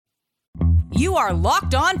You are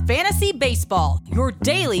Locked On Fantasy Baseball, your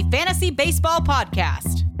daily fantasy baseball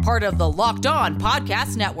podcast. Part of the Locked On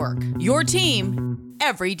Podcast Network, your team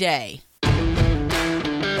every day.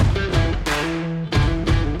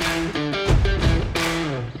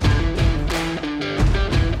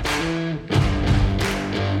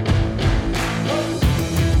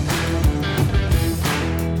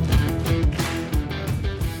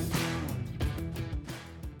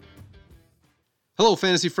 Hello,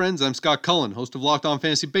 fantasy friends. I'm Scott Cullen, host of Locked On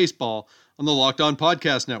Fantasy Baseball on the Locked On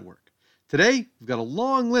Podcast Network. Today, we've got a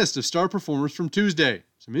long list of star performers from Tuesday,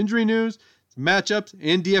 some injury news, some matchups,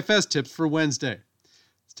 and DFS tips for Wednesday.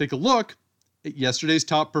 Let's take a look at yesterday's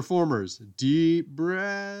top performers. Deep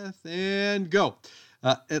breath and go.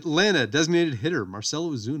 Atlanta designated hitter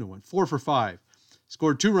Marcell Ozuna went 4 for 5.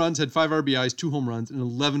 Scored 2 runs, had 5 RBIs, 2 home runs, and an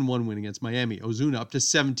 11-1 win against Miami. Ozuna up to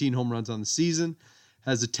 17 home runs on the season.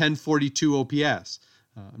 Has a 1042 OPS.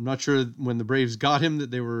 I'm not sure when the Braves got him that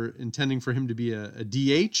they were intending for him to be a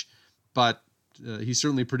DH, but he's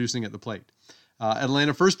certainly producing at the plate.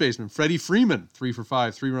 Atlanta first baseman Freddie Freeman, 3 for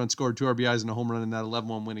 5, 3 runs scored, 2 RBIs and a home run in that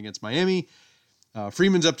 11-1 win against Miami.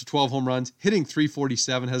 Freeman's up to 12 home runs, hitting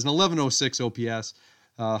 347, has an 1106 OPS.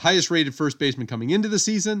 Highest rated first baseman coming into the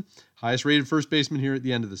season, highest rated first baseman here at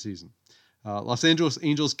the end of the season. Los Angeles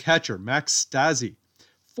Angels catcher Max Stassi,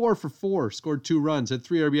 4 for 4, scored 2 runs, had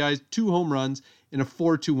 3 RBIs, 2 home runs in a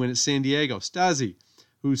 4-2 win at San Diego. Stassi,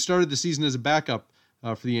 who started the season as a backup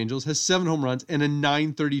for the Angels, has 7 home runs and a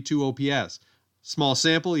 932 OPS. Small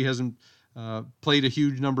sample, he hasn't played a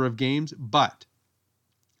huge number of games, but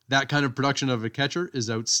that kind of production of a catcher is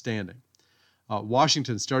outstanding.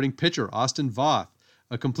 Washington starting pitcher Austin Voth,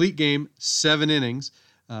 a complete game, 7 innings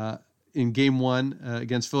in Game 1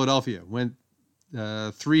 against Philadelphia. Went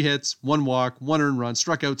 3 hits, 1 walk, 1 earned run,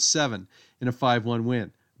 struck out 7 in a 5-1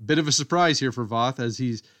 win. Bit of a surprise here for Voth as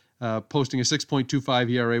he's posting a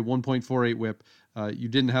 6.25 ERA, 1.48 whip. You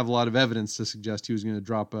didn't have a lot of evidence to suggest he was going to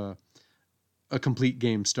drop a complete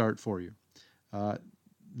game start for you.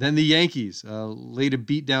 Then the Yankees laid a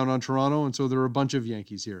beat down on Toronto, and so there were a bunch of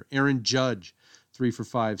Yankees here. Aaron Judge, 3 for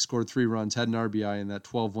 5, scored 3 runs, had an RBI in that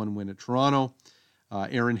 12-1 win at Toronto.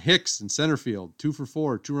 Aaron Hicks in center field, 2 for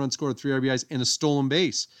 4, 2 runs scored, 3 RBIs, and a stolen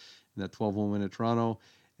base in that 12-1 win at Toronto.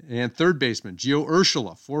 And third baseman, Gio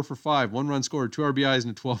Urshela, 4 for 5, 1 run scored, 2 RBIs,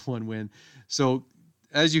 and a 12-1 win. So,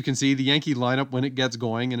 as you can see, the Yankee lineup, when it gets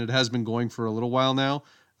going, and it has been going for a little while now,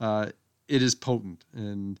 it is potent.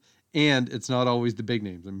 And it's not always the big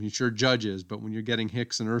names. I mean, sure, Judge is, but when you're getting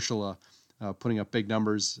Hicks and Urshela putting up big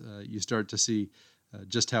numbers, you start to see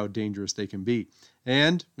just how dangerous they can be.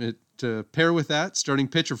 And to pair with that, starting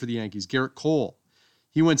pitcher for the Yankees, Garrett Cole.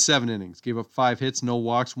 He went 7 innings, gave up 5 hits, no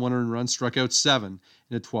walks, 1 earned run, struck out 7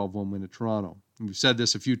 in a 12-1 win at Toronto. And we've said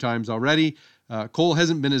this a few times already. Cole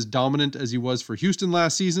hasn't been as dominant as he was for Houston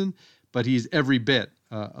last season, but he's every bit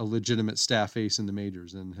a legitimate staff ace in the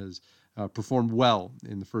majors and has performed well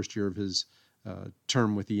in the first year of his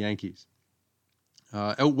term with the Yankees.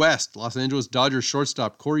 Out west, Los Angeles Dodgers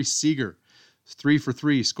shortstop Corey Seager, 3 for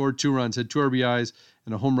 3, scored 2 runs, had 2 RBIs,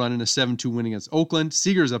 and a home run in a 7-2 win against Oakland.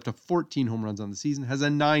 Seager's up to 14 home runs on the season, has a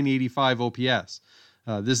 985 OPS.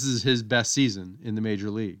 This is his best season in the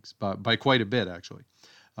major leagues, by quite a bit, actually.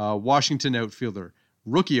 Washington outfielder,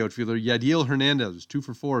 rookie outfielder Yadiel Hernandez, 2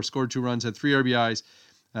 for 4, scored 2 runs, had 3 RBIs,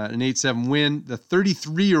 an 8-7 win. The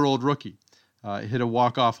 33-year-old rookie hit a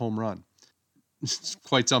walk-off home run. It's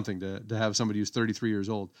quite something to have somebody who's 33 years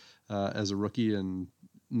old as a rookie, and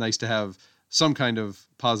nice to have some kind of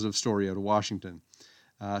positive story out of Washington.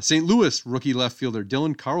 St. Louis rookie left fielder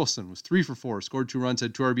Dylan Carlson was 3 for 4, scored 2 runs,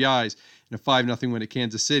 had 2 RBIs in a 5-0 win at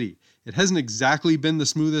Kansas City. It hasn't exactly been the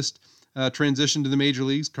smoothest transition to the major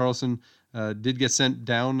leagues. Carlson did get sent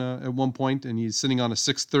down at one point, and he's sitting on a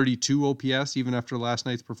 632 OPS even after last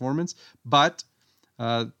night's performance. But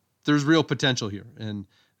there's real potential here, and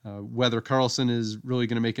whether Carlson is really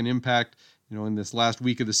going to make an impact, in this last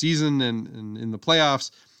week of the season and in the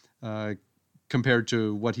playoffs, compared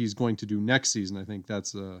to what he's going to do next season, I think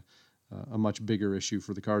that's a much bigger issue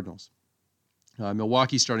for the Cardinals.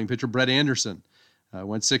 Milwaukee starting pitcher Brett Anderson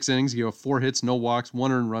went 6 innings, gave up 4 hits, no walks, 1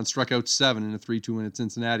 earned run, struck out 7 in a 3-2 win at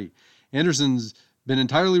Cincinnati. Anderson's been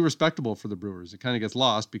entirely respectable for the Brewers. It kind of gets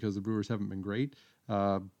lost because the Brewers haven't been great.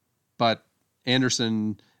 But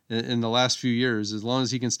Anderson, in the last few years, as long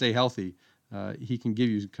as he can stay healthy, he can give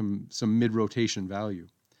you some mid-rotation value.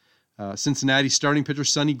 Cincinnati starting pitcher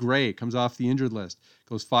Sonny Gray comes off the injured list,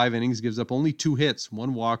 goes 5 innings, gives up only 2 hits,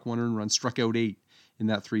 1 walk, 1 earned run, struck out 8 in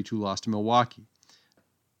that 3-2 loss to Milwaukee.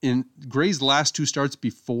 In Gray's last 2 starts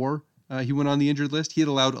before he went on the injured list, he had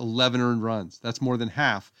allowed 11 earned runs. That's more than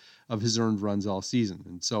half of his earned runs all season.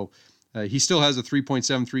 And so He still has a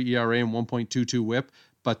 3.73 ERA and 1.22 WHIP,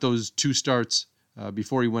 but those two starts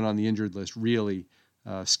before he went on the injured list really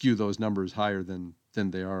skew those numbers higher than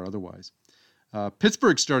they are otherwise.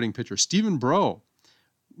 Pittsburgh starting pitcher Stephen Breaux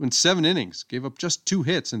went 7 innings, gave up just 2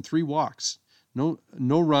 hits and 3 walks. No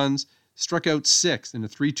runs, struck out 6 in a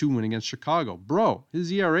 3-2 win against Chicago. Breaux,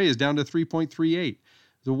 his ERA is down to 3.38.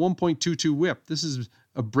 It's a 1.22 WHIP. This is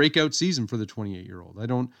a breakout season for the 28-year-old. I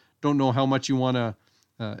don't know how much you want to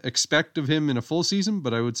expect of him in a full season,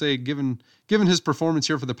 but I would say given his performance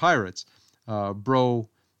here for the Pirates, Breaux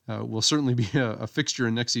will certainly be a fixture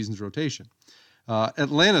in next season's rotation.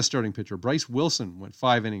 Atlanta starting pitcher Bryce Wilson went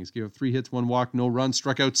 5 innings, gave up 3 hits, 1 walk, no runs,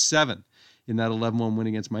 struck out 7 in that 11-1 win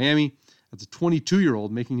against Miami. That's a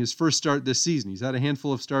 22-year-old making his first start this season. He's had a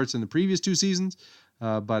handful of starts in the previous 2 seasons,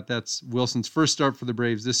 but that's Wilson's first start for the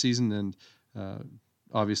Braves this season, and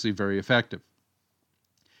obviously very effective.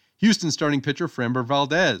 Houston starting pitcher Framber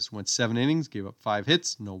Valdez went 7 innings, gave up 5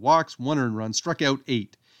 hits, no walks, 1 earned run, struck out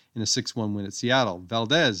 8 in a 6-1 win at Seattle.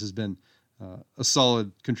 Valdez has been a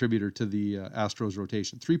solid contributor to the Astros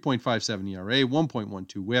rotation. 3.57 ERA,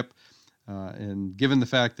 1.12 WHIP, and given the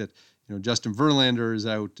fact that Justin Verlander is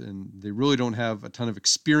out and they really don't have a ton of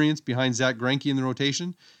experience behind Zach Greinke in the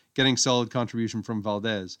rotation, getting solid contribution from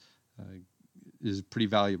Valdez is pretty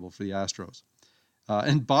valuable for the Astros.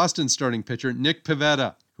 And Boston starting pitcher Nick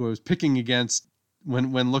Pivetta, who I was picking against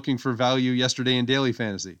when looking for value yesterday in daily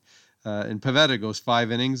fantasy. And Pivetta goes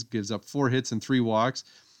 5 innings, gives up 4 hits and 3 walks,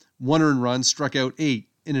 1 earned run, struck out 8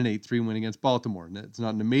 in an 8-3 win against Baltimore. And it's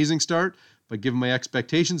not an amazing start, but given my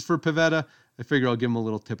expectations for Pivetta, I figure I'll give him a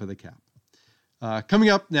little tip of the cap. Coming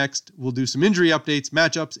up next, we'll do some injury updates,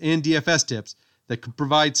 matchups, and DFS tips that could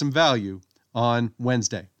provide some value on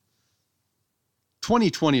Wednesday.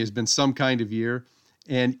 2020 has been some kind of year,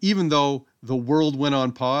 and even though the world went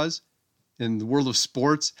on pause and the world of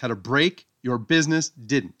sports had a break, your business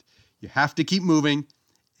didn't. You have to keep moving,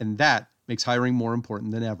 and that makes hiring more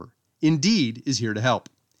important than ever. Indeed is here to help.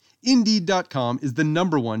 Indeed.com is the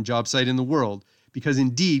 #1 job site in the world because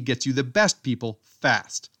Indeed gets you the best people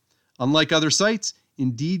fast. Unlike other sites,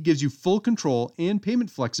 Indeed gives you full control and payment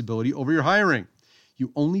flexibility over your hiring.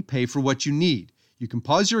 You only pay for what you need. You can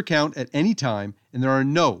pause your account at any time, and there are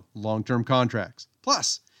no long-term contracts.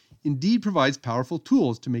 Plus, Indeed provides powerful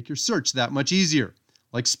tools to make your search that much easier,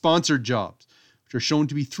 like sponsored jobs, which are shown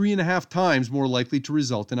to be 3.5 times more likely to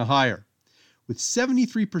result in a hire. With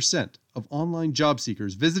 73% of online job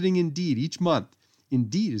seekers visiting Indeed each month,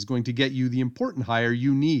 Indeed is going to get you the important hire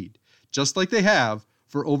you need, just like they have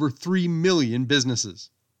for over 3 million businesses.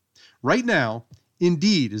 Right now,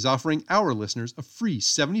 Indeed is offering our listeners a free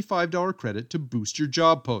 $75 credit to boost your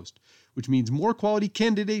job post, which means more quality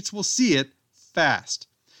candidates will see it fast.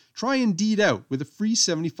 Try Indeed out with a free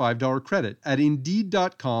 $75 credit at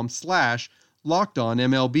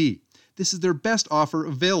Indeed.com/LockedOnMLB. This is their best offer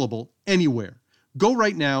available anywhere. Go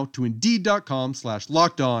right now to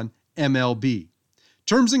Indeed.com/LockedOnMLB.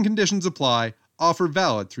 Terms and conditions apply. Offer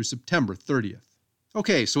valid through September 30th.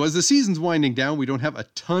 Okay, so as the season's winding down, we don't have a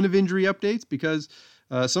ton of injury updates because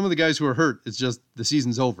some of the guys who are hurt, it's just the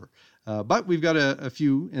season's over. But we've got a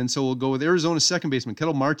few, and so we'll go with Arizona's second baseman,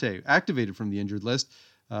 Ketel Marte, activated from the injured list,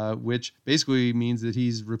 which basically means that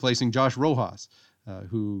he's replacing Josh Rojas,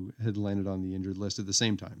 who had landed on the injured list at the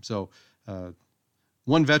same time. So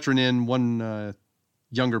one veteran in, one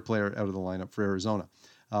younger player out of the lineup for Arizona.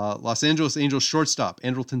 Los Angeles Angels shortstop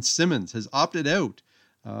Andrelton Simmons has opted out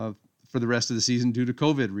for the rest of the season due to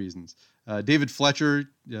COVID reasons. David Fletcher,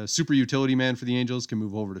 super utility man for the Angels, can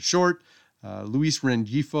move over to short. Luis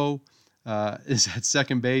Rengifo is at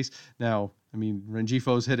second base. Now, I mean,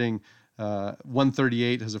 Rengifo's hitting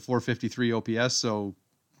 138, has a 453 OPS, so,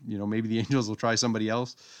 maybe the Angels will try somebody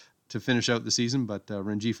else to finish out the season, but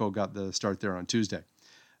Rengifo got the start there on Tuesday.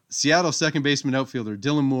 Seattle second baseman outfielder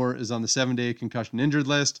Dylan Moore is on the 7-day concussion injured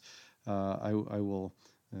list. I will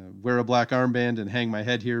wear a black armband and hang my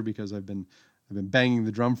head here because I've been banging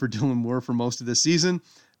the drum for Dylan Moore for most of this season.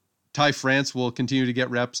 Ty France will continue to get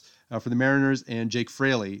reps for the Mariners, and Jake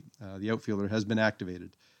Fraley, the outfielder, has been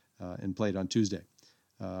activated and played on Tuesday.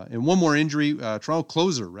 And one more injury, Toronto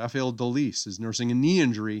closer Rafael Dolis is nursing a knee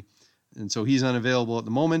injury, and so he's unavailable at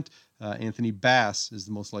the moment. Anthony Bass is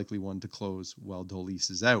the most likely one to close while Dolis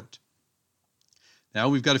is out. Now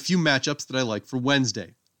we've got a few matchups that I like for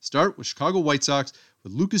Wednesday. Start with Chicago White Sox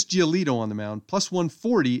with Lucas Giolito on the mound, plus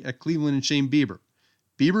 140 at Cleveland and Shane Bieber.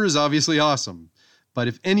 Bieber is obviously awesome, but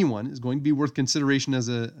if anyone is going to be worth consideration as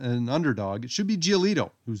an underdog, it should be Giolito,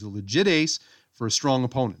 who's a legit ace for a strong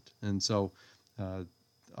opponent. And so,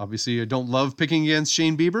 obviously, I don't love picking against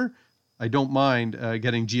Shane Bieber. I don't mind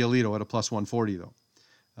getting Giolito at a plus 140, though.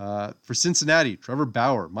 For Cincinnati, Trevor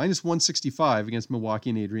Bauer, minus 165 against Milwaukee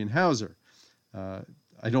and Adrian Hauser.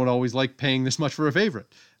 I don't always like paying this much for a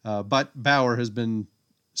favorite, but Bauer has been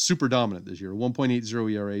super dominant this year.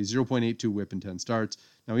 1.80 ERA, 0.82 whip in 10 starts.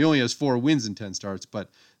 Now, he only has 4 wins in 10 starts, but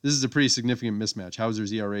this is a pretty significant mismatch.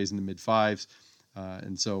 Hauser's ERA is in the mid-5s,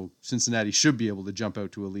 and so Cincinnati should be able to jump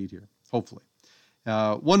out to a lead here, hopefully.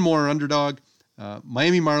 One more underdog,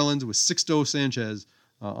 Miami Marlins with Sixto Sanchez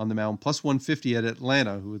on the mound, plus 150 at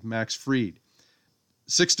Atlanta with Max Fried.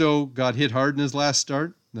 Sixto got hit hard in his last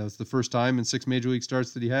start. That's the first time in 6 major league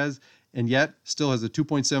starts that he has, and yet still has a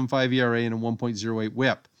 2.75 ERA and a 1.08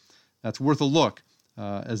 whip. That's worth a look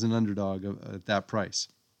as an underdog at that price.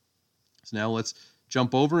 So now let's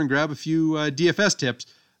jump over and grab a few DFS tips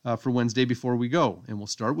for Wednesday before we go. And we'll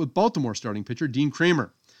start with Baltimore starting pitcher Dean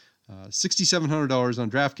Kramer. $6,700 on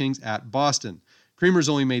DraftKings at Boston. Kramer's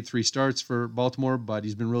only made 3 starts for Baltimore, but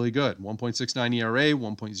he's been really good. 1.69 ERA,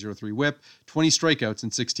 1.03 whip, 20 strikeouts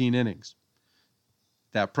in 16 innings.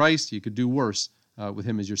 That price, you could do worse with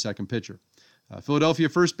him as your second pitcher. Philadelphia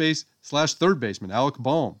first base / third baseman Alec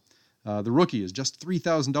Bohm. The rookie is just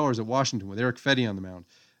 $3,000 at Washington with Eric Fedde on the mound.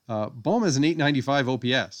 Bohm has an 895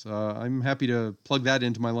 OPS. I'm happy to plug that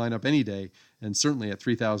into my lineup any day, and certainly at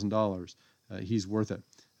 $3,000, he's worth it.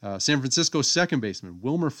 San Francisco's second baseman,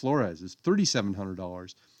 Wilmer Flores, is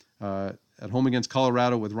 $3,700 at home against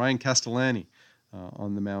Colorado with Ryan Castellani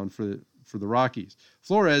on the mound for the Rockies.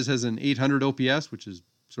 Flores has an 800 OPS, which is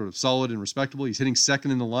sort of solid and respectable. He's hitting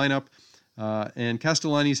second in the lineup, and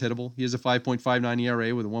Castellani's hittable. He has a 5.59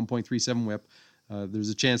 ERA with a 1.37 whip. There's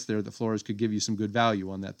a chance there that Flores could give you some good value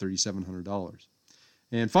on that $3,700.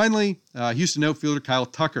 And finally, Houston outfielder Kyle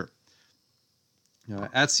Tucker.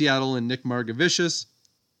 At Seattle and Nick Margevicius.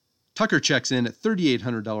 Tucker checks in at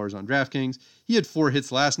 $3,800 on DraftKings. He had 4 hits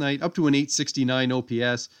last night, up to an 869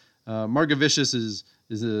 OPS. Margevicius is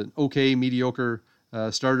an okay, mediocre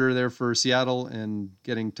starter there for Seattle, and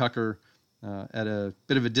getting Tucker at a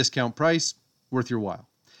bit of a discount price, worth your while.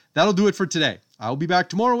 That'll do it for today. I'll be back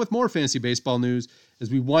tomorrow with more fantasy baseball news as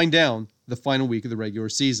we wind down the final week of the regular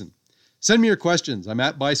season. Send me your questions. I'm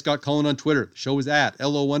at @ScottCullen on Twitter. The show is at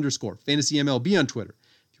 @LO_FantasyMLB on Twitter.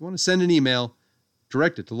 If you want to send an email,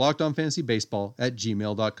 direct it to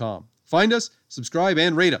lockedonfantasybaseball@gmail.com. Find us, subscribe,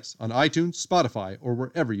 and rate us on iTunes, Spotify, or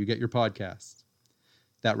wherever you get your podcasts.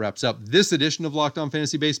 That wraps up this edition of Locked On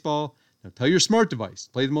Fantasy Baseball. Now tell your smart device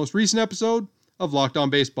to play the most recent episode of Locked On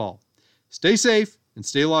Baseball. Stay safe and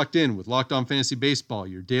stay locked in with Locked On Fantasy Baseball,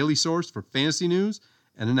 your daily source for fantasy news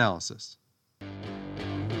and analysis.